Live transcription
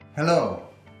Hello,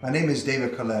 my name is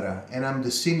David Coletta and I'm the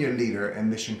Senior Leader at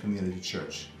Mission Community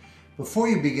Church. Before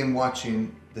you begin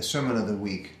watching the Sermon of the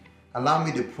Week, allow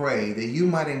me to pray that you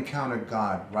might encounter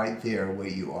God right there where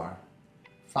you are.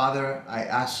 Father, I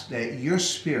ask that your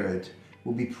Spirit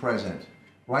will be present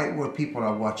right where people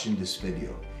are watching this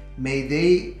video. May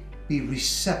they be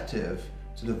receptive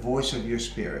to the voice of your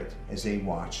Spirit as they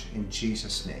watch, in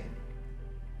Jesus' name.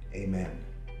 Amen.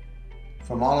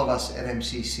 From all of us at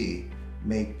MCC,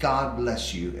 may God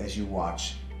bless you as you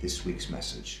watch this week's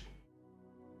message.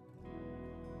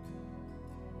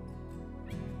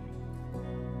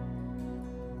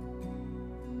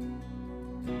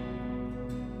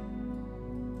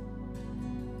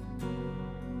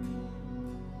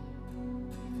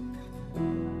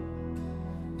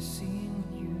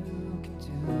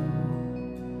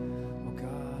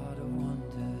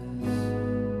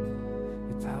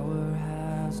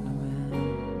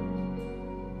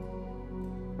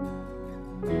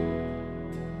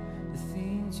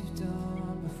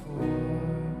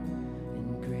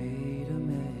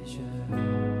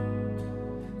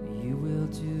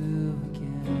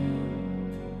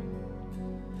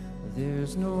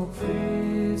 There's no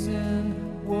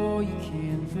prison wall you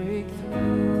can't break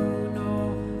through,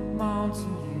 no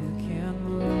mountain you can't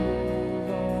move,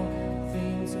 all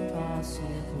things are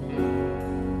possible.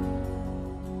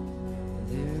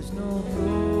 There's no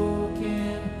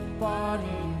broken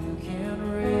body you can't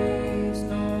raise,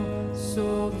 no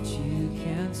soul that you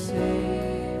can't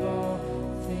save, all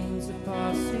things are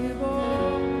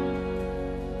possible.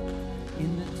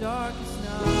 In the darkest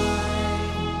night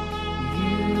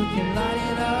you can light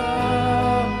it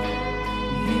up,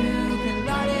 you can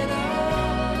light it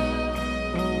up,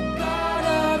 oh God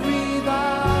of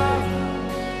revival,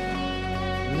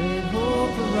 let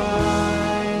hope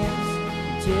arise,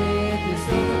 death is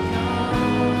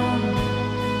overcome,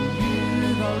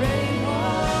 you've already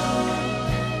won,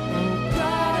 oh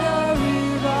God of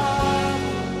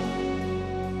revival,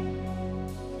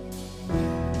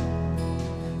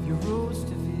 you rose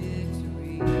to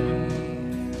victory.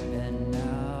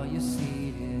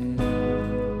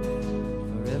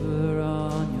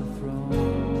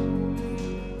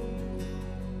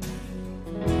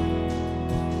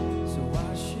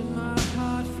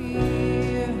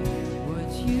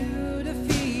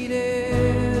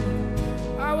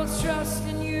 Trust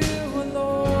in you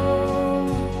alone.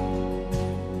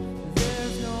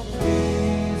 There's no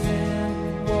prison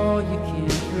wall you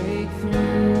can't break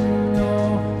through, no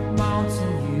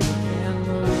mountain you can't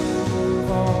move,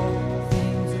 all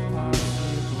things are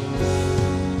possible.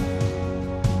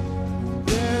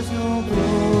 There's no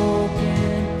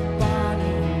broken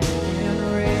body you can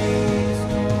raise,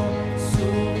 no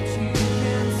soul that you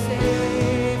can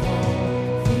save, all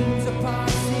things are possible.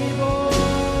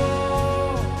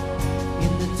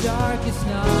 Darkest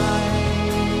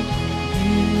night,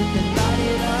 you can light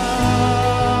it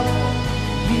up,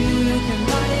 you can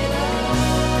light it up,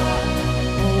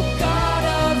 oh God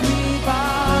of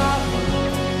revival,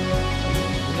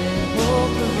 let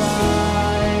hope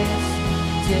arise,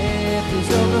 death is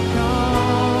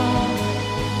overcome,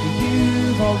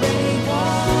 you've already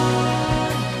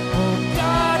won, oh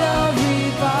God of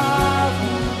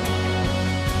revival,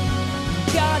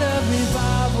 God of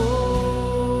revival.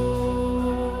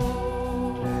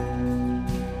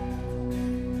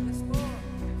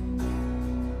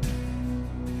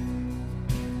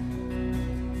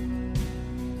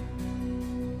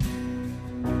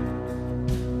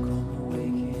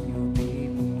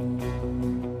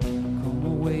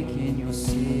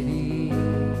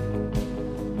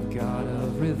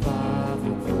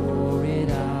 Revival, pour it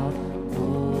out,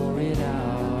 pour it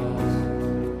out.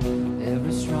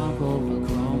 Every stronghold will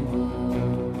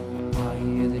crumble. I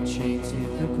hear the chains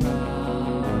hit the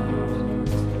ground.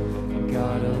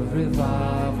 God of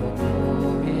revival,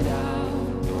 pour it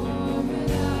out, pour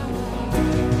it out.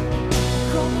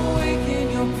 Come awaken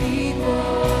your people.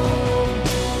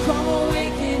 Come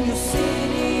awaken your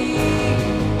city.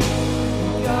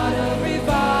 God of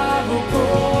revival,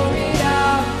 pour it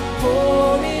out,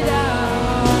 pour it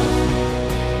out.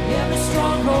 Every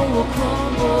stronghold will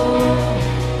crumble.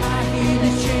 I hear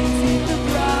the chains hit the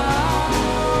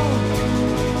ground.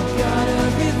 God of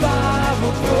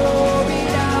revival, pour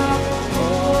it out,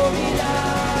 pour it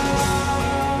out.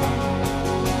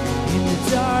 In the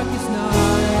darkest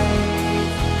night,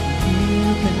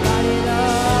 you can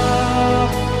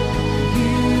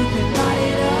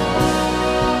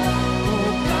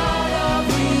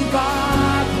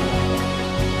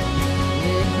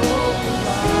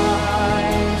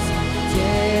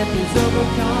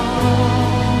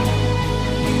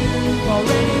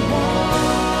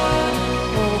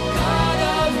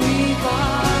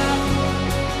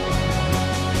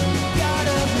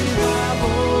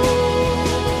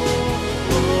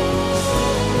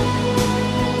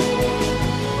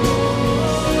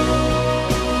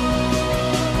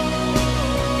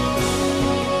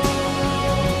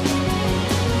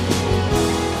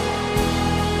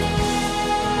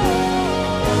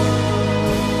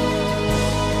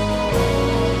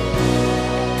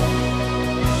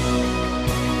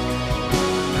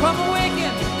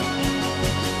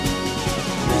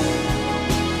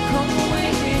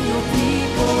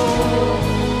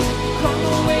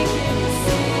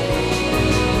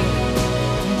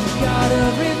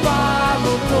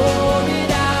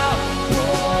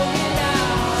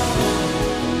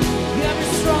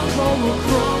will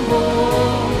crumble.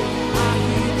 I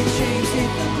hear the chains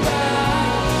hit the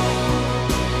ground.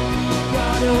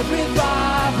 God of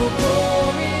revival,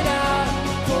 pour it out,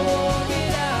 pour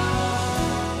it out.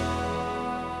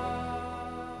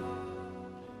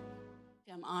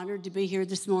 I'm honored to be here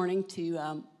this morning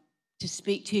to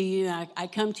speak to you. I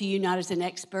come to you not as an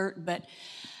expert, but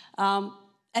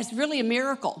as really a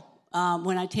miracle.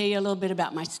 When I tell you a little bit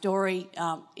about my story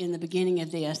in the beginning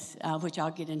of this, which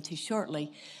I'll get into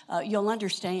shortly, you'll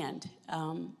understand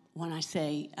when I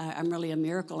say I'm really a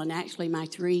miracle. And actually, my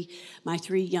three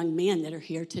young men that are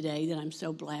here today that I'm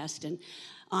so blessed and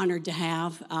honored to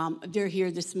have, they're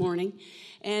here this morning.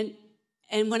 And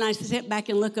when I sit back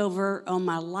and look over on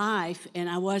my life, and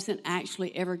I wasn't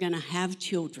actually ever going to have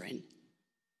children,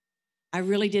 I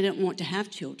really didn't want to have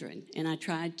children, and I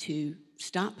tried to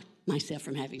stop myself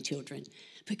from having children.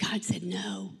 But God said,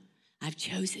 no, I've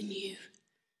chosen you.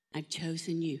 I've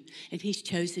chosen you. And He's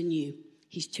chosen you.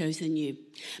 He's chosen you.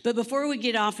 But before we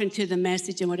get off into the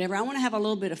message and whatever, I want to have a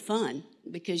little bit of fun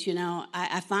because, you know,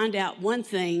 I find out one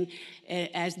thing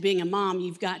as being a mom,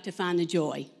 you've got to find the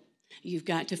joy. You've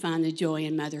got to find the joy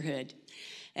in motherhood.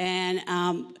 And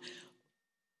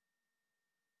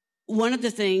one of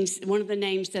the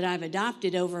names that I've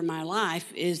adopted over my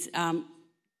life is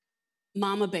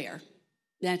Mama Bear.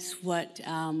 That's what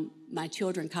my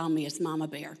children call me, as Mama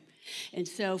Bear. And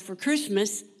so for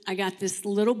Christmas, I got this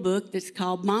little book that's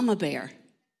called Mama Bear.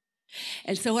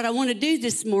 And so what I want to do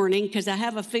this morning, because I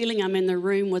have a feeling I'm in the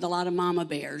room with a lot of mama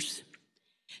bears.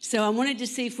 So I wanted to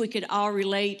see if we could all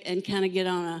relate and kind of get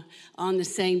on the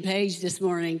same page this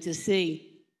morning to see.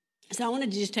 So I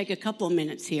wanted to just take a couple of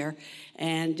minutes here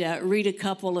and read a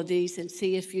couple of these and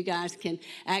see if you guys can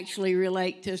actually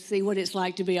relate to see what it's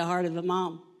like to be a heart of a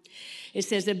mom. It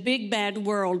says, a big bad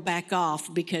world, back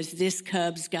off because this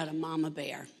cub's got a mama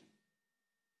bear.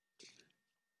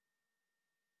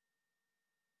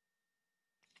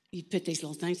 You put these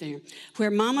little things in here.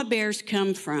 Where mama bears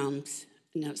come from,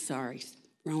 no, sorry,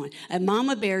 wrong one. A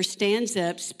mama bear stands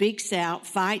up, speaks out,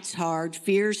 fights hard,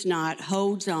 fears not,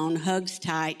 holds on, hugs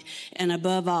tight, and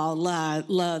above all,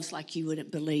 loves like you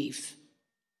wouldn't believe.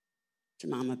 It's a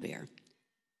mama bear.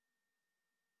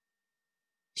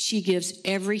 She gives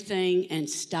everything and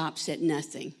stops at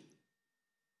nothing.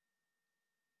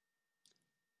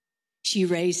 She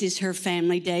raises her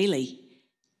family daily.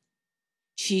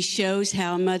 She shows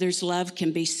how a mother's love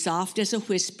can be soft as a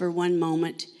whisper one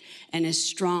moment and as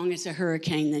strong as a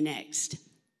hurricane the next.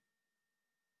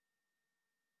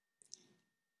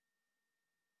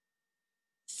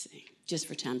 Let's see. Just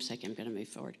for time's sake, I'm going to move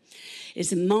forward.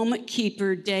 It's a moment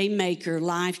keeper, day maker,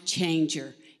 life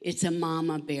changer. It's a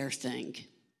mama bear thing.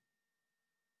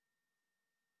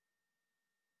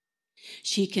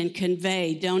 She can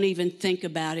convey, don't even think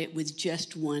about it, with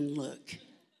just one look.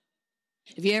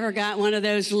 Have you ever got one of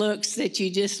those looks that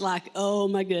you just like, oh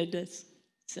my goodness?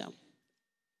 So,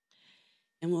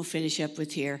 and we'll finish up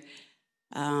with here.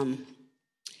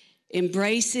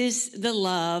 Embraces the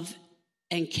love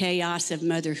and chaos of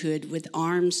motherhood with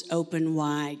arms open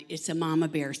wide. It's a mama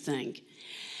bear thing.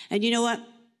 And you know what?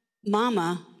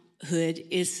 Mamahood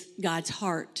is God's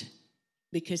heart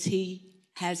because He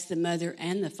has the mother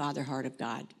and the father heart of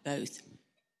God, both.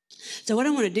 So what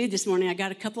I want to do this morning, I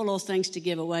got a couple little things to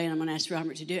give away, and I'm going to ask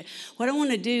Robert to do it. What I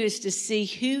want to do is to see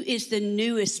who is the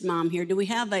newest mom here. Do we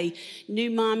have a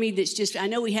new mommy that's just, I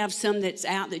know we have some that's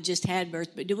out that just had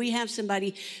birth, but do we have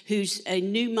somebody who's a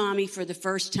new mommy for the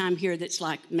first time here that's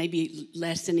like maybe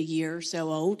less than a year or so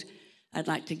old? I'd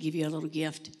like to give you a little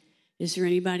gift. Is there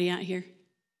anybody out here?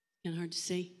 Kind of hard to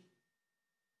see.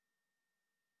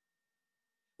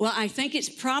 Well, I think it's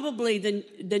probably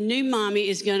the new mommy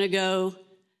is going to go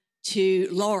to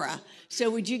Laura. So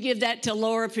would you give that to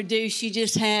Laura Perdue? She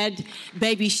just had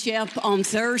baby Shep on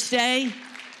Thursday.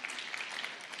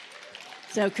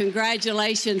 So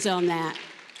congratulations on that.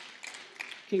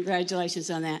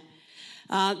 Congratulations on that.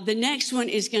 The next one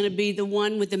is going to be the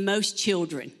one with the most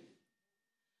children.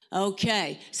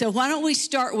 Okay, so why don't we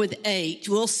start with 8?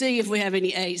 We'll see if we have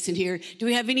any 8s in here. Do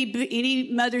we have any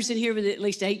mothers in here with at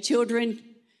least 8 children?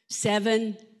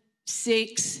 7,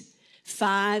 6,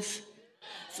 5.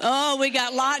 Oh, we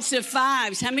got lots of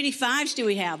 5s. How many 5s do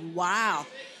we have? Wow.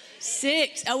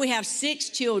 6. Oh, we have 6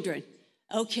 children.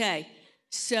 Okay.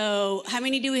 So how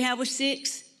many do we have with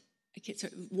 6? I can't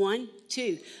start. 1,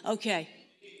 2. Okay.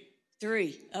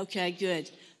 3. Okay, good.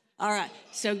 All right.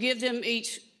 So give them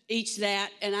each that,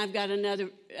 and I've got another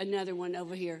one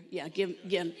over here. Yeah, give.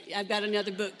 I've got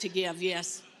another book to give.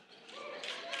 Yes.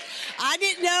 I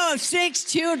didn't know if 6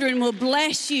 children will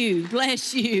bless you.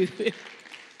 Bless you.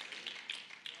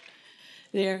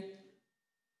 There.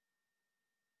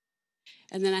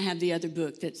 And then I have the other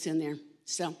book that's in there.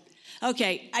 So,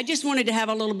 okay, I just wanted to have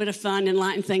a little bit of fun and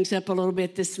lighten things up a little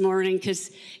bit this morning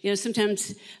because,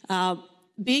 sometimes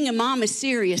being a mom is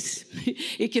serious.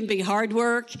 It can be hard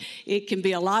work. It can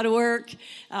be a lot of work.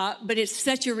 But it's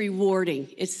such a rewarding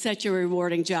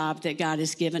job that God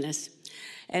has given us.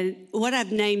 And what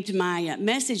I've named my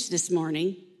message this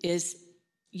morning is,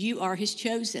 You Are His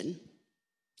Chosen.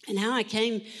 And how I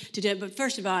came to do it, but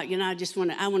first of all, I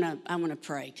want to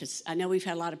pray because I know we've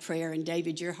had a lot of prayer, and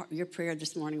David, your prayer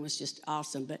this morning was just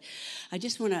awesome. But I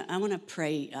want to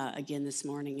pray again this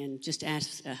morning and just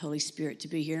ask Holy Spirit to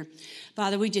be here.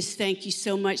 Father, we just thank you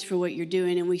so much for what you're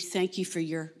doing, and we thank you for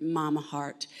your mama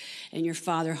heart and your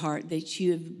father heart that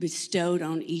you have bestowed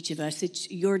on each of us. It's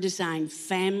your design.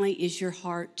 Family is your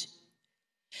heart.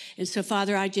 And so,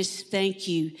 Father, I just thank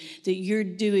you that you're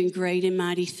doing great and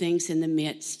mighty things in the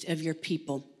midst of your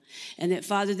people. And that,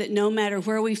 Father, that no matter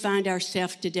where we find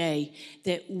ourselves today,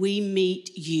 that we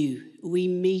meet you,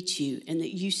 and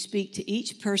that you speak to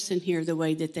each person here the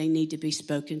way that they need to be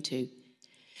spoken to.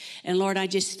 And, Lord, I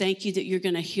just thank you that you're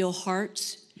going to heal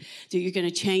hearts, that you're going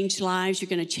to change lives, you're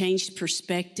going to change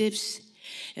perspectives.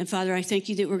 And, Father, I thank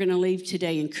you that we're going to leave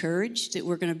today encouraged, that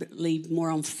we're going to leave more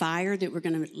on fire, that we're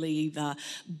going to leave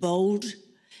bold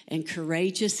and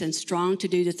courageous and strong to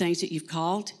do the things that you've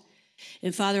called.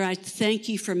 And, Father, I thank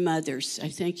you for mothers. I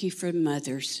thank you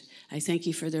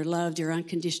for their love, their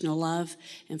unconditional love.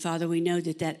 And, Father, we know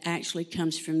that that actually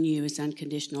comes from you as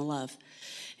unconditional love.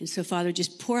 And so, Father,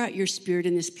 just pour out your Spirit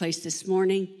in this place this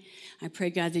morning. I pray,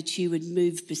 God, that you would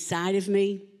move beside of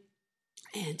me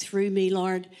and through me,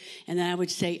 Lord, and that I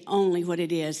would say only what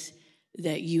it is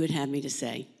that you would have me to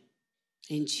say.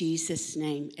 In Jesus'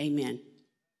 name, amen.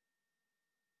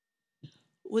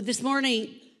 Well, this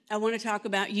morning, I want to talk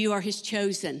about You Are His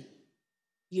Chosen,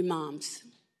 you moms.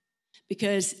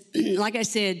 Because, like I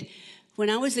said, when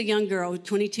I was a young girl,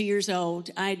 22 years old,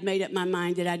 I had made up my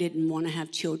mind that I didn't want to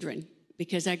have children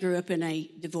because I grew up in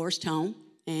a divorced home.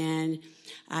 And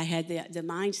I had the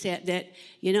mindset that,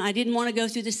 I didn't want to go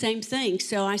through the same thing.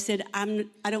 So I said, I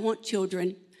don't want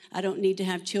children. I don't need to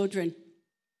have children.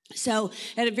 So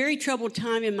at a very troubled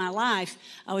time in my life,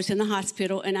 I was in the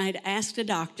hospital, and I had asked the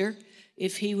doctor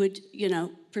if he would,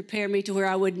 prepare me to where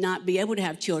I would not be able to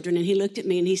have children. And he looked at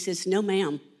me and he says, "No,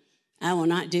 ma'am, I will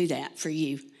not do that for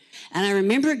you." And I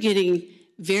remember getting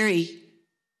very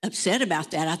upset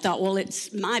about that. I thought, well,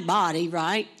 it's my body,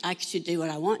 right? I should do what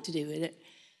I want to do with it.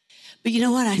 But you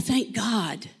know what? I thank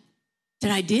God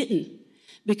that I didn't.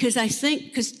 Because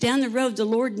down the road, the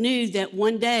Lord knew that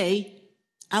one day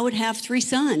I would have 3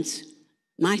 sons,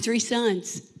 my 3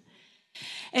 sons.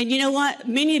 And you know what?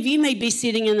 Many of you may be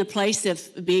sitting in the place of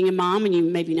being a mom, and you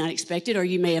maybe not expect it, or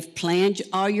you may have planned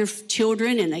all your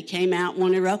children and they came out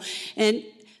one in a row.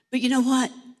 But you know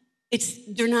what?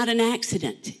 They're not an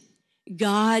accident.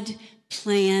 God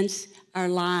plans our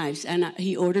lives, and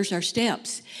he orders our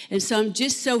steps. And so I'm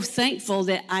just so thankful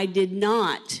that I did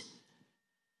not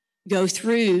go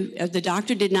through, the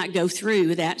doctor did not go through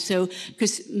with that. So,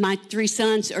 because my 3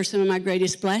 sons are some of my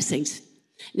greatest blessings.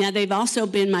 Now, they've also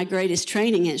been my greatest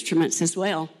training instruments as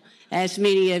well, as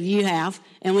many of you have.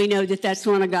 And we know that that's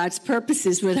one of God's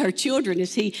purposes with our children,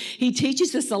 is he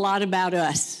teaches us a lot about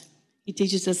us. He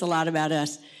teaches us a lot about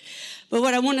us. But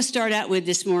what I want to start out with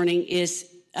this morning is,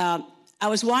 I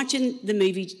was watching the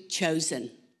movie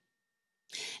Chosen,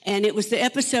 and it was the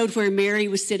episode where Mary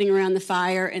was sitting around the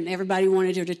fire and everybody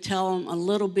wanted her to tell them a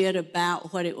little bit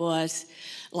about what it was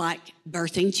like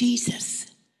birthing Jesus.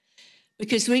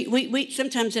 Because we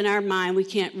sometimes in our mind, we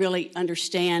can't really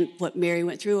understand what Mary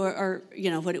went through or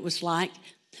what it was like.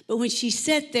 But when she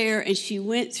sat there and she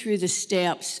went through the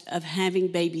steps of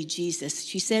having baby Jesus,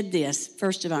 she said this.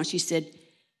 First of all, she said,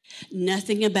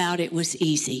 nothing about it was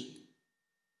easy.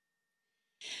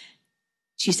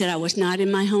 She said, I was not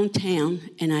in my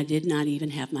hometown, and I did not even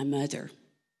have my mother.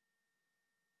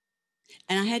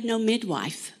 And I had no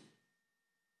midwife.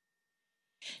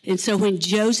 And so when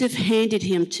Joseph handed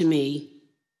him to me,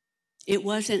 it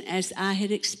wasn't as I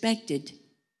had expected.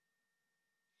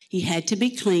 He had to be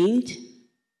cleaned.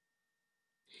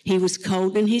 He was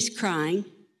cold and he's crying.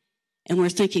 And we're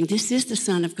thinking, this is the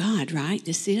Son of God, right?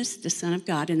 This is the Son of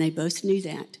God. And they both knew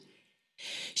that.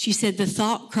 She said the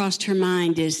thought crossed her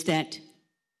mind is that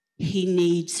he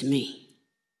needs me.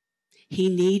 He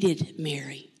needed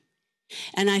Mary.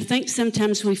 And I think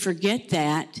sometimes we forget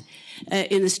that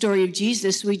in the story of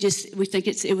Jesus. We think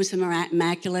it was an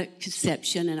immaculate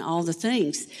conception and all the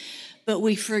things. But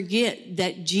we forget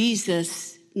that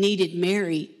Jesus needed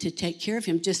Mary to take care of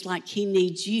him, just like he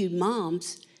needs you,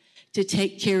 moms, to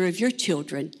take care of your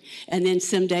children. And then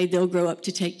someday they'll grow up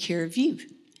to take care of you.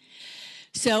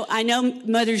 So I know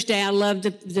Mother's Day, I love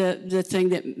the thing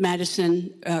that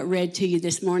Madison read to you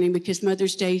this morning, because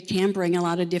Mother's Day can bring a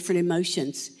lot of different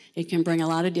emotions. It can bring a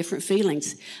lot of different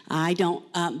feelings.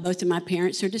 Both of my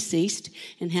parents are deceased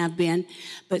and have been,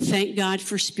 but thank God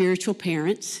for spiritual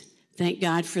parents. Thank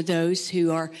God for those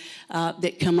who are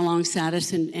that come alongside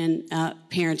us and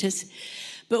parent us.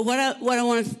 But what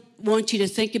I want you to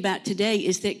think about today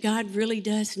is that God really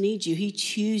does need you. He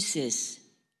chooses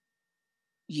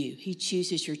you. He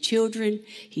chooses your children.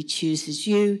 He chooses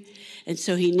you. And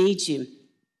so he needs you.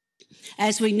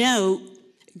 As we know,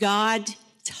 God's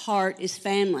heart is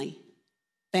family.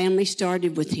 Family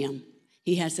started with him.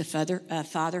 He has a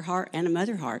father heart and a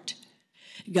mother heart.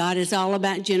 God is all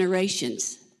about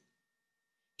generations.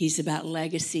 He's about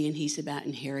legacy, and he's about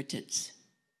inheritance.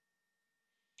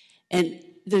 And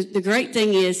the great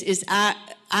thing is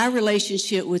our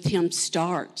relationship with him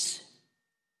starts.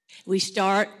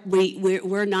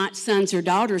 We're not sons or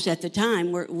daughters at the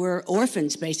time. We're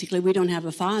orphans, basically. We don't have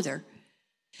a father.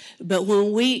 But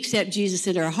when we accept Jesus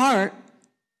in our heart,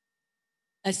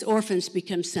 us orphans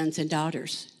become sons and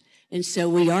daughters. And so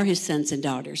we are his sons and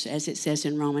daughters, as it says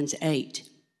in Romans 8.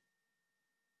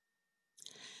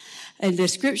 And the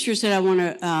scriptures that I want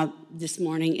to, this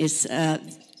morning, is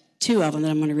two of them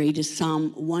that I'm going to read, is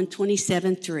Psalm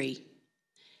 127:3.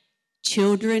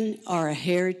 Children are a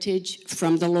heritage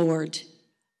from the Lord,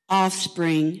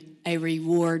 offspring a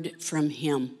reward from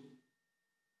him.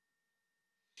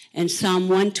 And Psalm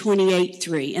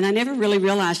 128:3. And I never really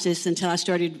realized this until I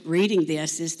started reading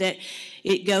this, is that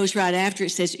it goes right after.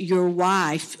 It says, your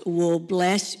wife will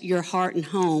bless your heart and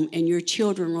home, and your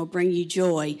children will bring you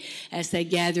joy as they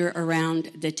gather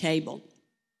around the table.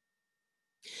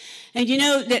 And you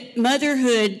know that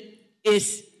motherhood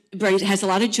has a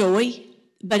lot of joy,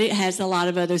 but it has a lot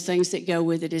of other things that go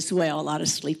with it as well. A lot of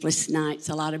sleepless nights,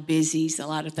 a lot of busies, a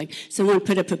lot of things. Someone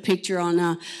put up a picture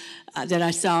on that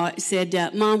I saw. It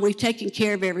said, Mom, we've taken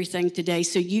care of everything today,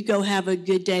 so you go have a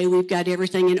good day. We've got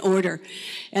everything in order.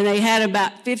 And they had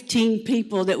about 15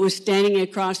 people that was standing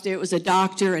across there. It was a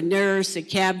doctor, a nurse, a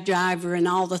cab driver, and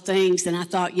all the things. And I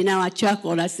thought, I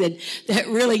chuckled. I said, that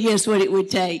really is what it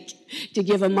would take to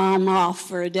give a mom off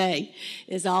for a day,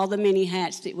 is all the many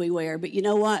hats that we wear. But you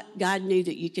know what? God knew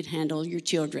that you could handle your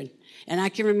children. And I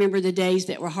can remember the days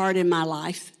that were hard in my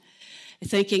life,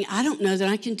 thinking, I don't know that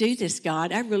I can do this,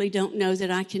 God. I really don't know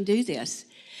that I can do this.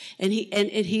 And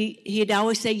he'd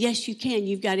always say, yes, you can.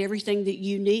 You've got everything that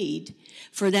you need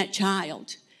for that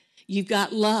child. You've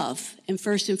got love. And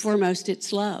first and foremost,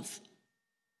 it's love.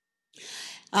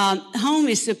 Home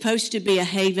is supposed to be a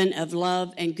haven of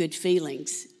love and good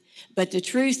feelings. But the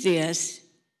truth is,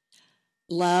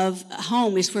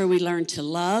 home is where we learn to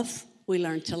love, we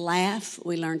learn to laugh,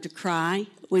 we learn to cry,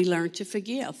 we learn to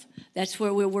forgive. That's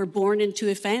where we're born into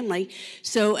a family.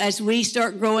 So as we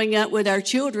start growing up with our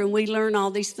children, we learn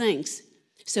all these things.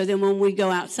 So then when we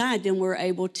go outside, then we're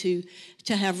able to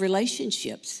have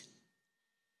relationships.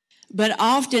 But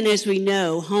often, as we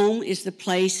know, home is the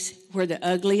place where the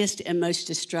ugliest and most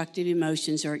destructive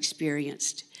emotions are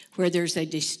experienced, where there's a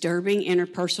disturbing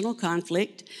interpersonal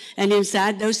conflict, and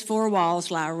inside those four walls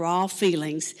lie raw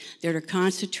feelings that are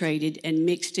concentrated and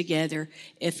mixed together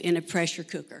if in a pressure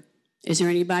cooker. Is there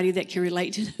anybody that can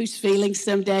relate to those feelings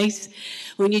some days?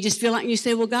 When you just feel like, you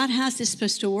say, well, God, how's this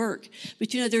supposed to work?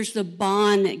 But there's the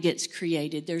bond that gets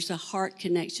created. There's a heart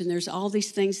connection. There's all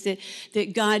these things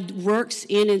that God works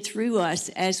in and through us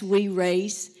as we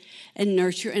raise and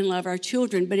nurture and love our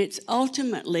children. But it's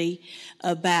ultimately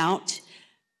about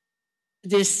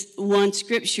this one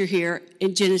scripture here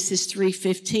in Genesis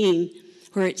 3:15,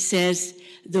 where it says,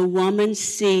 the woman's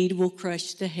seed will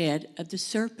crush the head of the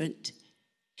serpent.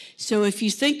 So if you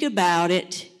think about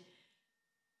it,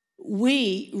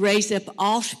 we raise up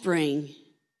offspring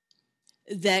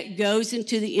that goes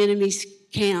into the enemy's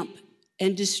camp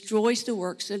and destroys the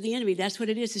works of the enemy. That's what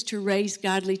it is to raise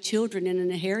godly children in an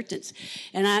inheritance.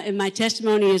 And my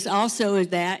testimony is also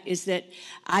that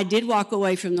I did walk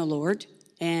away from the Lord.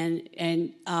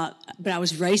 But I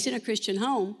was raised in a Christian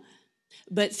home.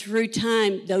 But through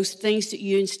time, those things that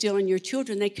you instill in your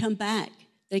children, they come back.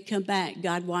 They come back.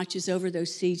 God watches over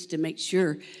those seeds to make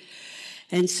sure.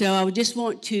 And so I just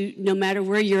want to, no matter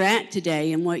where you're at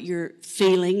today and what you're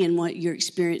feeling and what you're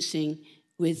experiencing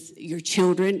with your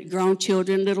children, grown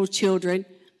children, little children,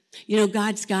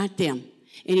 God's got them.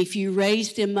 And if you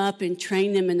raise them up and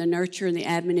train them in the nurture and the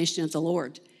admonition of the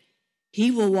Lord,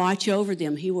 he will watch over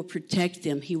them. He will protect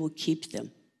them. He will keep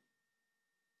them.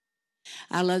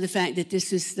 I love the fact that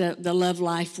this is the Love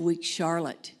Life Week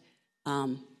Charlotte,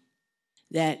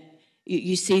 that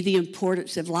you see the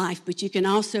importance of life, but you can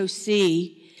also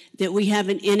see that we have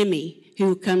an enemy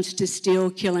who comes to steal,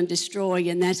 kill, and destroy,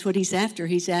 and that's what he's after.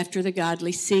 He's after the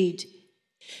godly seed.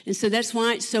 And so that's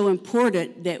why it's so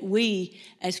important that we,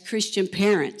 as Christian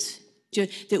parents,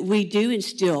 that we do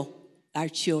instill our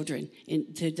children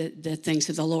into the things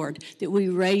of the Lord, that we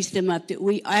raise them up, that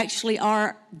we actually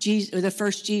are Jesus, the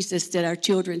first Jesus that our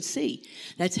children see.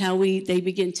 That's how they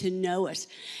begin to know us.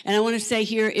 And I want to say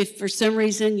here, if for some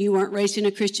reason you weren't raised in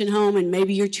a Christian home and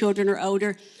maybe your children are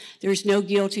older, there's no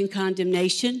guilt and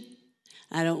condemnation.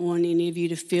 I don't want any of you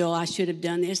to feel I should have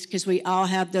done this, because we all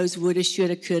have those woulda,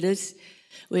 shoulda, couldas.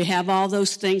 We have all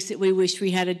those things that we wish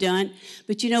we had done.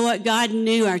 But you know what? God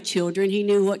knew our children. He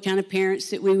knew what kind of parents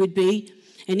that we would be.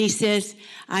 And he says,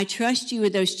 I trust you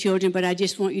with those children, but I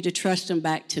just want you to trust them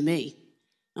back to me.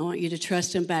 I want you to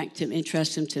trust them back to me and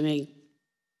trust them to me.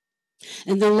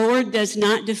 And the Lord does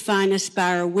not define us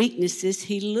by our weaknesses.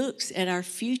 He looks at our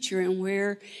future and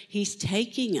where he's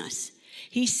taking us.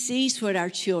 He sees what our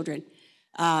children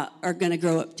are going to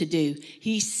grow up to do.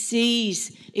 He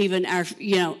sees even our,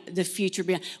 the future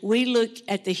beyond. We look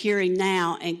at the here and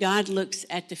now, and God looks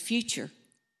at the future.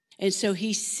 And so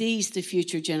he sees the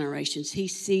future generations. He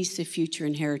sees the future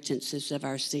inheritances of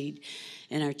our seed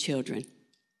and our children.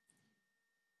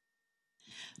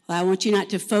 Well, I want you not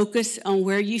to focus on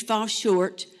where you fall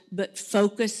short, but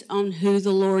focus on who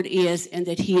the Lord is and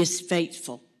that he is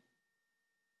faithful.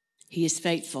 He is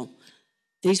faithful.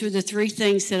 These were the three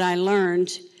things that I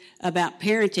learned about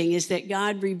parenting, is that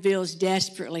God reveals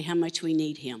desperately how much we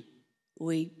need him.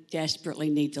 We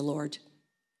desperately need the Lord.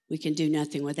 We can do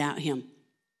nothing without him.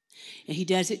 And he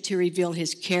does it to reveal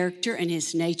his character and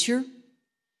his nature.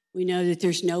 We know that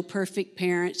there's no perfect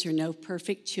parents or no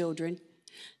perfect children,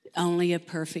 only a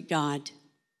perfect God.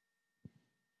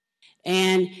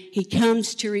 And he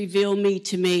comes to reveal me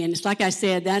to me. And it's like I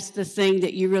said, that's the thing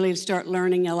that you really start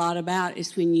learning a lot about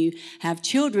is when you have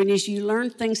children, is you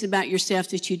learn things about yourself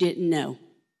that you didn't know.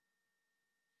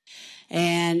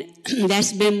 And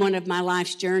that's been one of my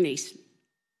life's journeys.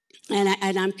 And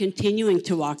I'm continuing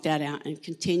to walk that out and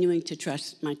continuing to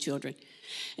trust my children.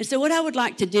 And so what I would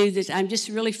like to do, this I'm just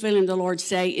really feeling the Lord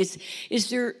say, is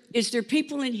there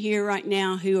people in here right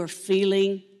now who are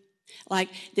feeling like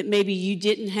that maybe you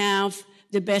didn't have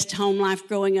the best home life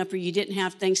growing up, or you didn't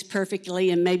have things perfectly,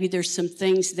 and maybe there's some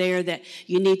things there that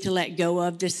you need to let go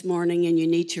of this morning and you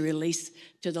need to release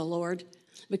to the Lord?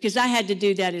 Because I had to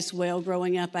do that as well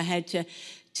growing up. I had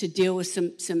to deal with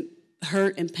some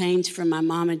hurt and pains from my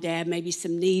mom and dad, maybe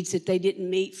some needs that they didn't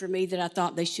meet for me that I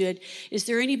thought they should. Is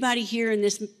there anybody here in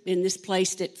this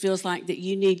place that feels like that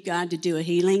you need God to do a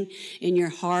healing in your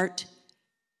heart?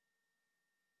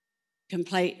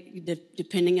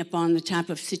 Depending upon the type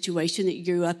of situation that you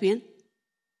grew up in?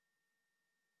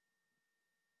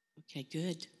 Okay,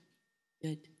 good.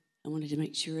 I wanted to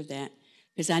make sure of that,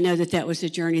 because I know that was a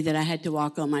journey that I had to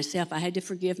walk on myself. I had to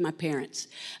forgive my parents.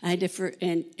 I had to,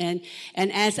 and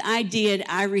as I did,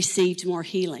 I received more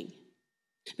healing,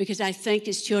 because I think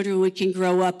as children we can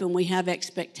grow up and we have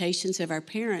expectations of our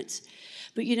parents,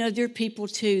 but they're people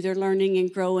too. They're learning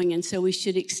and growing, and so we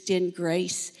should extend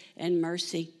grace and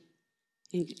mercy.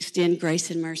 Extend grace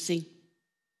and mercy.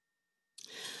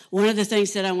 One of the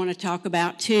things that I want to talk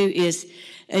about too is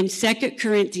in 2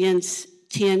 Corinthians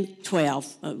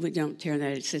 10:12. We don't tear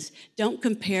that. It says, don't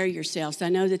compare yourselves. I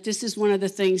know that this is one of the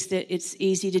things that it's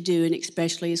easy to do, and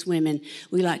especially as women,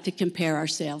 we like to compare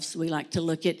ourselves. We like to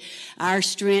look at our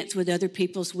strengths with other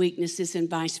people's weaknesses and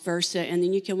vice versa, and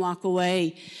then you can walk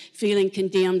away feeling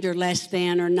condemned or less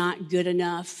than or not good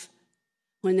enough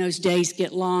when those days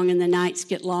get long and the nights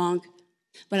get long.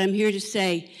 But I'm here to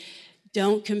say,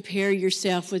 don't compare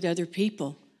yourself with other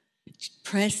people.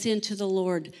 Press into the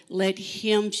Lord. Let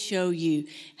him show you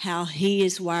how he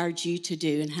has wired you to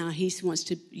do and how he wants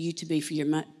you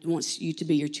to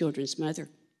be your children's mother.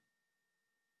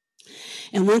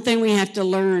 And one thing we have to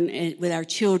learn with our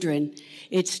children,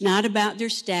 it's not about their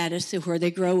status of where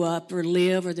they grow up or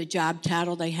live or the job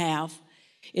title they have.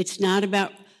 It's not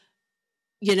about,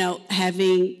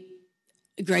 having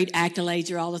great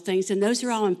accolades or all the things, and those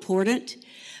are all important.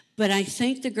 But I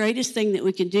think the greatest thing that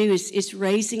we can do is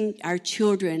raising our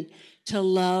children to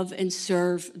love and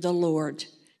serve the Lord,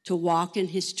 to walk in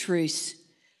his truths.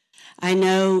 I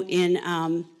know in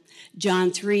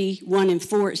John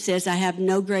 3:1-4, it says, I have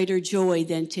no greater joy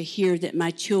than to hear that my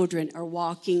children are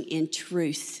walking in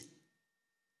truth.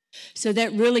 So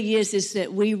that really is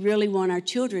that we really want our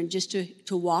children just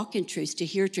to walk in truth, to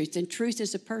hear truth. And truth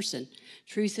is a person.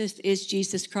 Truth is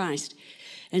Jesus Christ.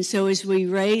 And so as we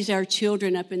raise our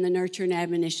children up in the nurture and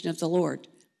admonition of the Lord,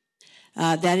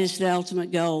 that is the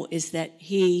ultimate goal, is that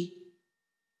he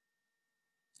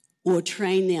will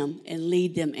train them and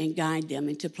lead them and guide them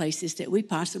into places that we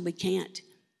possibly can't.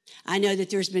 I know that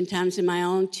there's been times in my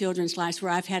own children's lives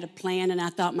where I've had a plan and I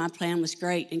thought my plan was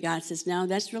great, and God says, no,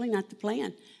 that's really not the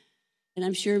plan. And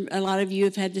I'm sure a lot of you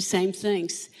have had the same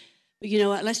things. But you know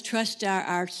what? Let's trust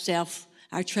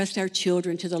trust our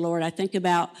children to the Lord. I think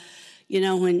about,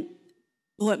 when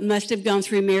what must have gone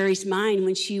through Mary's mind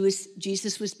when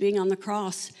Jesus was being on the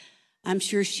cross. I'm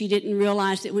sure she didn't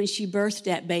realize that when she birthed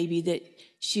that baby that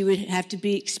she would have to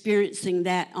be experiencing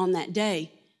that on that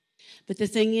day. But the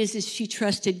thing is she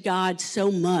trusted God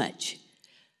so much,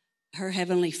 her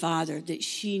Heavenly Father, that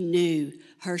she knew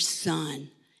her son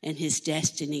and his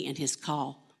destiny and his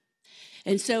call.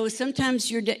 And so sometimes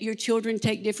your children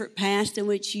take different paths than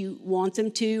which you want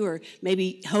them to, or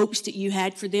maybe hopes that you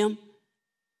had for them.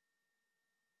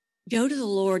 Go to the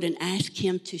Lord and ask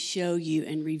him to show you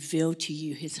and reveal to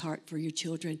you his heart for your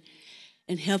children,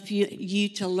 and help you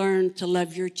to learn to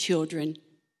love your children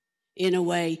in a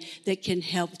way that can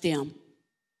help them.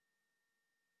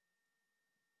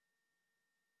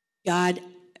 God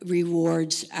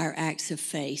rewards our acts of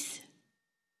faith.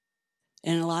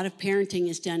 And a lot of parenting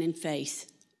is done in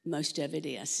faith. Most of it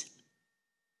is.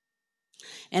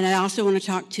 And I also want to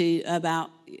talk to you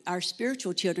about our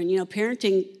spiritual children.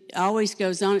 Parenting always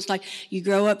goes on. It's like you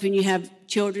grow up and you have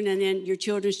children, and then your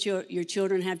children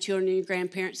have children and your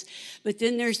grandparents. But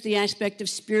then there's the aspect of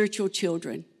spiritual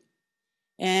children.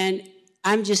 And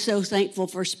I'm just so thankful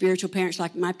for spiritual parents.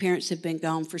 Like my parents have been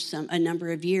gone for a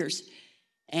number of years.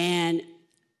 And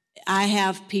I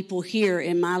have people here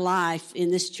in my life, in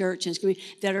this church, and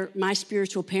that are my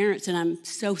spiritual parents, and I'm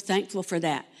so thankful for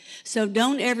that. So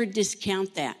don't ever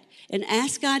discount that. And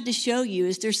ask God to show you,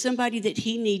 is there somebody that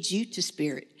he needs you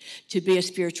to be a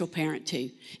spiritual parent to?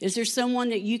 Is there someone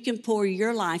that you can pour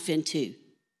your life into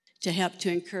to help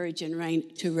to encourage and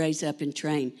to raise up and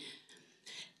train?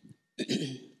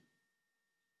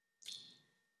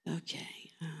 Okay.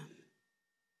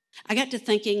 I got to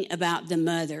thinking about the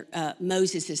mother,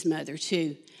 Moses' mother,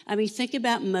 too. I mean, think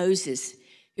about Moses.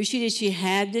 Here she did. She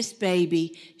had this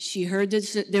baby. She heard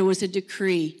that there was a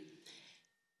decree.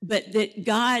 But that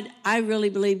God, I really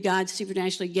believe God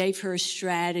supernaturally gave her a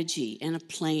strategy and a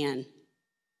plan,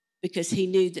 because he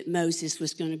knew that Moses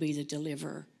was going to be the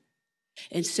deliverer.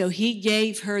 And so he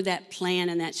gave her that plan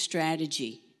and that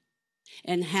strategy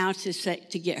and how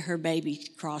to get her baby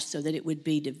crossed so that it would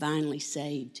be divinely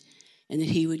saved, and that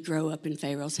he would grow up in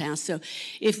Pharaoh's house. So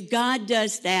if God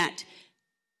does that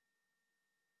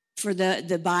for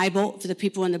the Bible, for the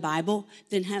people in the Bible,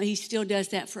 then how he still does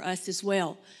that for us as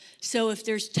well. So if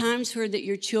there's times where that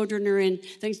your children are in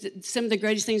things, some of the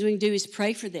greatest things we can do is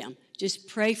pray for them. Just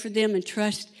pray for them and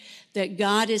trust that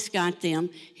God has got them.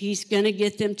 He's going to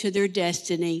get them to their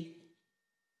destiny.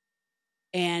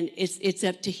 And it's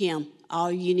up to him.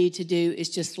 All you need to do is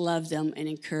just love them and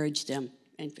encourage them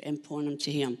and point them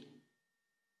to him.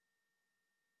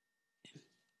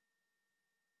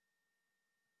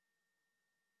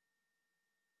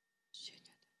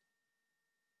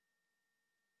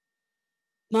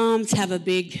 Moms have a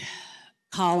big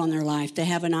call on their life. They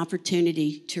have an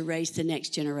opportunity to raise the next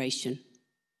generation.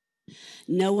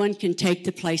 No one can take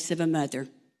the place of a mother.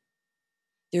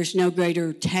 There's no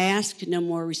greater task,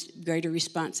 greater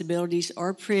responsibilities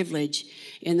or privilege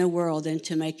in the world than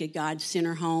to make a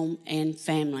God-centered home and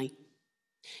family.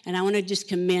 And I want to just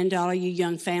commend all of you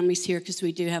young families here, because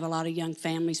we do have a lot of young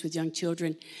families with young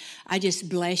children. I just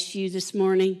bless you this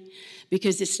morning,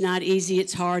 because it's not easy,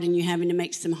 it's hard, and you're having to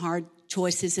make some hard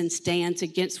choices and stands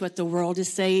against what the world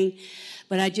is saying.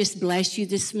 But I just bless you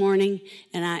this morning,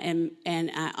 and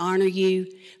I honor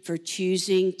you for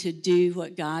choosing to do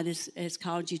what God has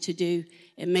called you to do,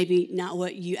 and maybe not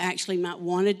what you actually might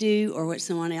want to do or what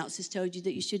someone else has told you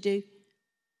that you should do.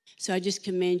 So I just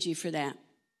commend you for that.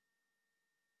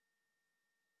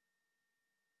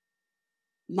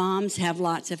 Moms have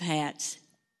lots of hats,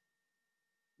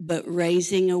 but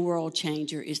raising a world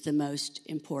changer is the most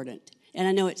important. And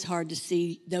I know it's hard to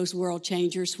see those world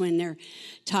changers when they're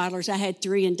toddlers. I had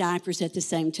 3 in diapers at the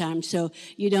same time, so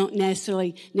you don't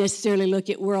necessarily look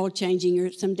at world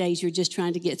changing. Some days you're just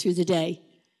trying to get through the day.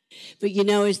 But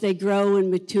as they grow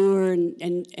and mature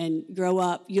and grow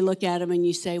up, you look at them and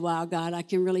you say, wow, God, I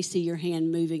can really see your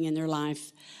hand moving in their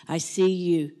life. I see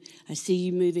you. I see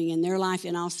you moving in their life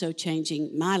and also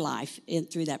changing my life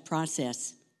through that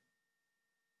process.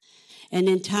 And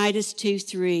in Titus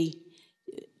 2:3,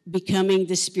 becoming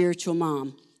the spiritual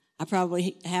mom. I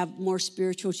probably have more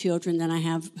spiritual children than I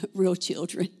have real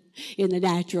children in the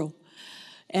natural.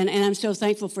 And I'm so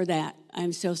thankful for that.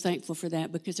 I'm so thankful for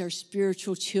that, because our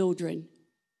spiritual children,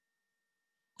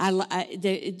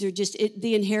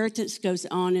 The inheritance goes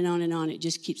on and on and on. It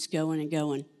just keeps going and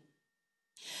going.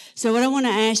 So what I want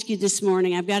to ask you this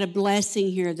morning, I've got a blessing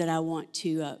here that I want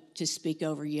to speak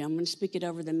over you. I'm going to speak it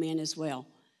over the men as well.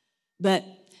 But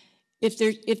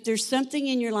if there's something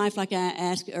in your life, like I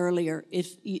asked earlier,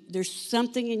 there's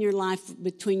something in your life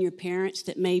between your parents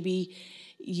that maybe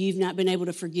you've not been able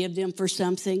to forgive them for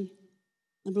something,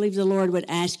 I believe the Lord would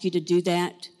ask you to do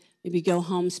that. Maybe go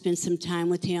home, spend some time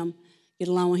with Him, get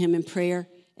along with Him in prayer,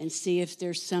 and see if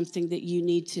there's something that you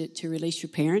need to release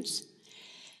your parents.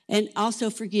 And also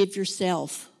forgive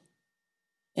yourself.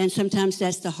 And sometimes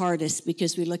that's the hardest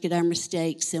because we look at our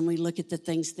mistakes and we look at the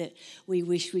things that we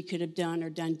wish we could have done or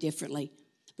done differently.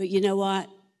 But you know what?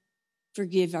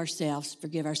 Forgive ourselves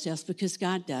because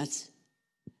God does.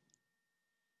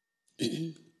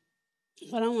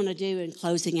 What I want to do in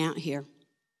closing out here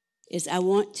is I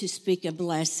want to speak a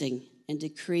blessing and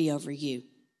decree over you.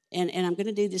 And I'm going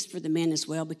to do this for the men as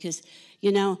well because,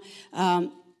 men...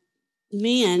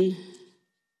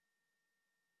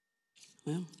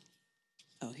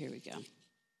 here we go.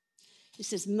 It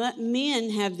says,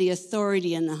 men have the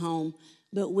authority in the home,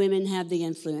 but women have the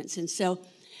influence. And so,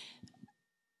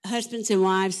 husbands and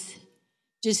wives,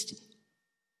 just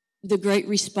the great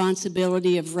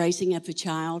responsibility of raising up a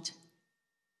child,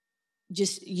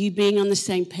 just you being on the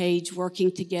same page,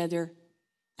 working together,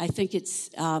 I think it's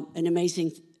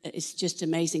it's just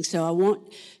amazing. So I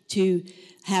want to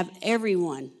have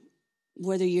everyone,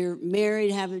 whether you're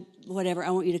married, whatever,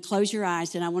 I want you to close your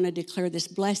eyes and I want to declare this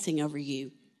blessing over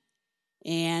you.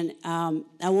 And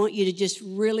I want you to just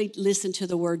really listen to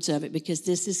the words of it because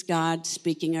this is God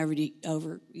speaking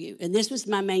over you. And this was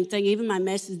my main thing. Even my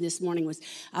message this morning was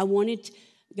God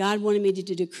wanted me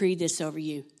to decree this over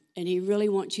you. And He really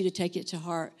wants you to take it to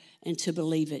heart and to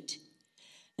believe it.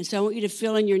 And so I want you to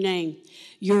fill in your name.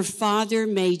 Your Father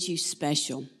made you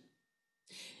special.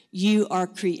 You are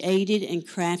created and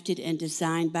crafted and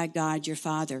designed by God, your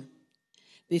Father.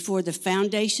 Before the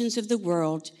foundations of the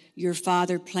world, your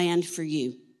Father planned for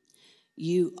you.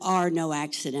 You are no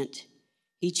accident.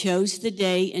 He chose the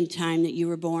day and time that you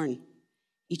were born.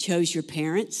 He chose your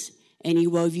parents, and He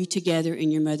wove you together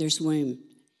in your mother's womb.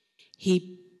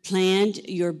 He planned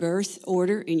your birth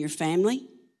order in your family.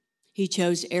 He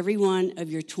chose every one of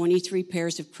your 23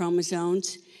 pairs of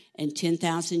chromosomes and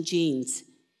 10,000 genes.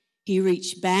 He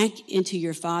reached back into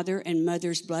your father and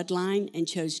mother's bloodline and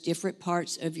chose different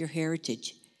parts of your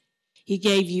heritage. He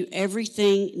gave you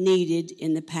everything needed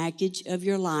in the package of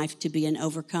your life to be an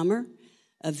overcomer,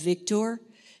 a victor,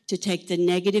 to take the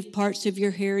negative parts of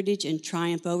your heritage and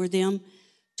triumph over them,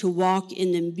 to walk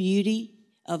in the beauty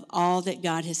of all that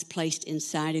God has placed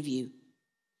inside of you.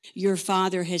 Your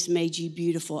Father has made you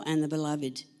beautiful and the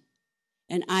beloved.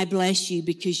 And I bless you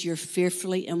because you're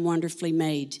fearfully and wonderfully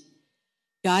made.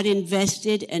 God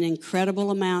invested an incredible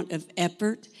amount of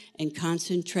effort and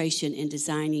concentration in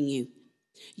designing you.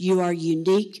 You are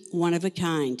unique, one of a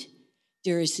kind.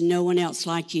 There is no one else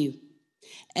like you.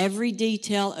 Every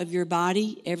detail of your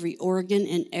body, every organ,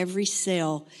 and every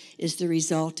cell is the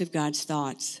result of God's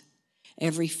thoughts.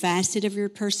 Every facet of your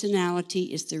personality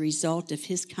is the result of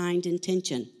His kind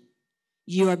intention.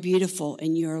 You are beautiful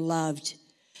and you are loved.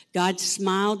 God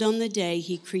smiled on the day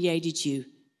He created you.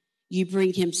 You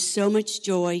bring Him so much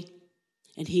joy,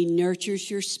 and He nurtures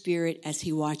your spirit as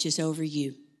He watches over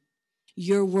you.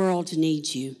 Your world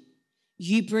needs you.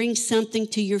 You bring something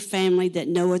to your family that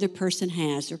no other person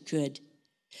has or could.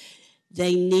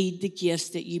 They need the gifts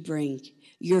that you bring.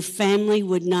 Your family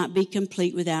would not be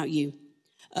complete without you.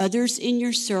 Others in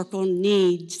your circle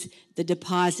needs the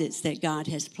deposits that God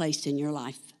has placed in your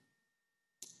life.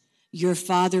 Your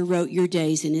Father wrote your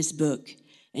days in His book,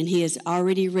 and He has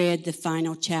already read the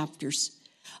final chapters.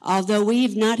 Although we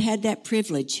have not had that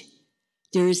privilege,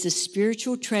 there is a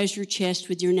spiritual treasure chest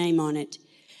with your name on it,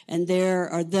 and there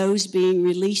are those being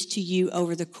released to you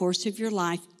over the course of your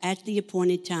life at the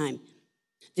appointed time.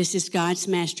 This is God's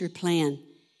master plan.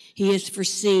 He has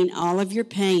foreseen all of your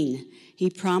pain. He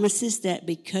promises that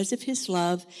because of His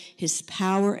love, His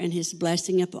power, and His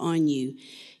blessing upon you,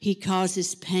 He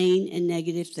causes pain and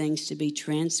negative things to be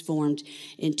transformed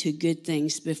into good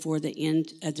things before the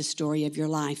end of the story of your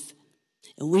life.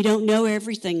 And we don't know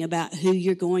everything about who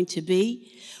you're going to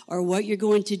be or what you're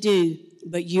going to do,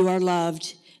 but you are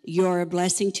loved. You are a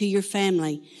blessing to your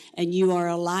family, and you are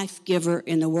a life giver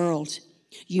in the world.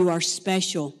 You are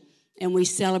special, and we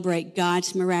celebrate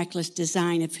God's miraculous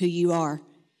design of who you are.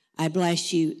 I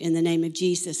bless you in the name of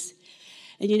Jesus.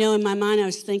 And you know, in my mind, I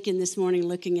was thinking this morning,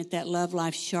 looking at that Love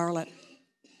Life Charlotte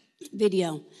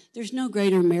video, there's no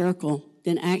greater miracle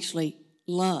than actually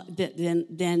love, than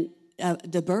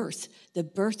the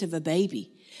birth of a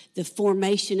baby. the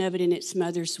formation of it in its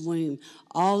mother's womb,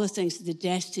 all the things, the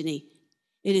destiny.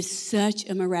 It is such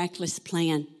a miraculous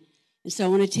plan. And so I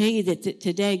want to tell you that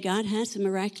today God has a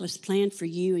miraculous plan for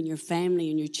you and your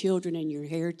family and your children and your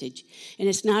heritage. And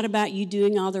it's not about you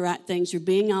doing all the right things or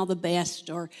being all the best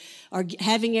or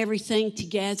having everything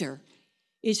together.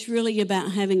 It's really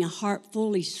about having a heart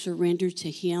fully surrendered to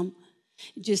Him,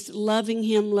 just loving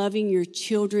Him, loving your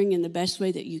children in the best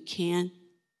way that you can,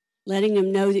 letting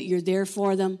them know that you're there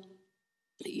for them,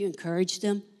 that you encourage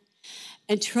them,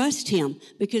 and trust Him,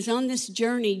 because on this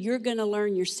journey, you're going to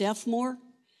learn yourself more.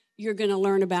 You're going to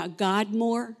learn about God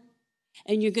more,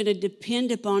 and you're going to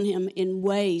depend upon Him in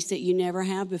ways that you never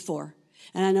have before.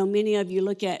 And I know many of you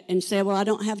look at and say, well, I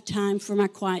don't have time for my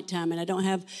quiet time, and I don't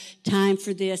have time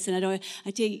for this, and I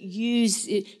tell you, use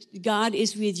it. God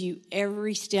is with you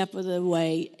every step of the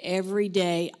way, every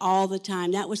day, all the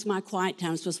time. That was my quiet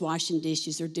times, was washing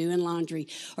dishes or doing laundry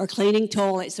or cleaning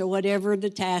toilets or whatever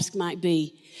the task might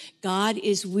be. God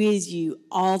is with you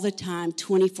all the time,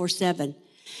 24/7.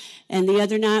 And the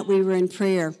other night we were in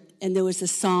prayer, and there was a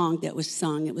song that was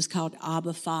sung. It was called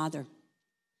Abba Father.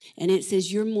 And it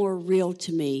says, you're more real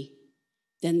to me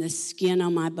than the skin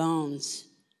on my bones,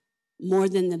 more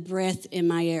than the breath in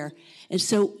my air. And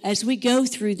so as we go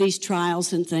through these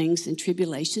trials and things and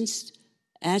tribulations,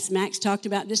 as Max talked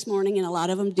about this morning, and a lot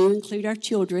of them do include our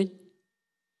children,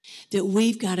 that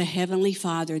we've got a Heavenly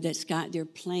Father that's got their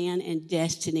plan and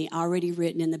destiny already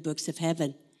written in the books of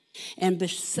heaven. And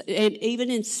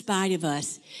even in spite of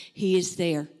us, He is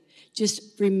there.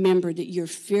 Just remember that you're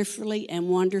fearfully and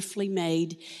wonderfully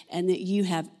made, and that you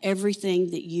have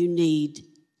everything that you need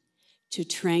to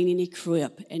train and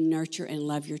equip and nurture and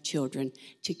love your children,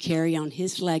 to carry on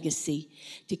His legacy,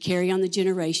 to carry on the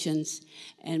generations,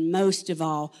 and most of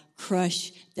all,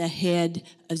 crush the head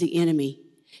of the enemy.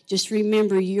 Just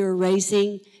remember, you're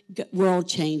raising world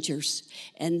changers,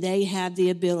 and they have the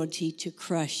ability to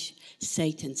crush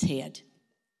Satan's head.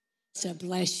 So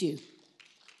bless you.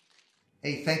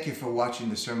 Hey, thank you for watching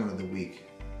the Sermon of the Week.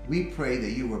 We pray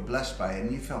that you were blessed by it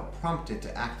and you felt prompted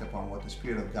to act upon what the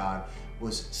Spirit of God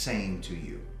was saying to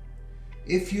you.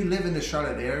 If you live in the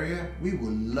Charlotte area, we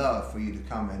would love for you to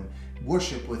come and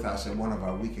worship with us at one of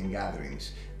our weekend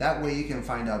gatherings. That way you can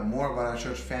find out more about our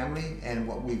church family and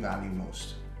what we value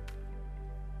most.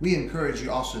 We encourage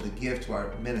you also to give to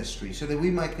our ministry so that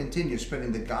we might continue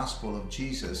spreading the gospel of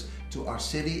Jesus to our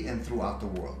city and throughout the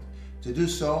world. To do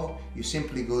so, you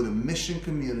simply go to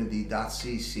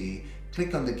missioncommunity.cc,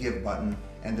 click on the Give button,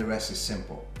 and the rest is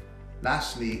simple.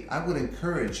 Lastly, I would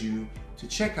encourage you to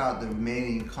check out the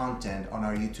remaining content on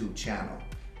our YouTube channel.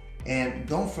 And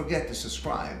don't forget to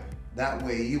subscribe. That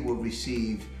way you will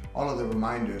receive all of the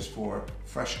reminders for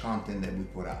fresh content that we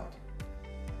put out.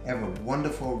 Have a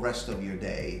wonderful rest of your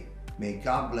day. May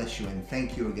God bless you, and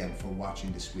thank you again for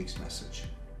watching this week's message.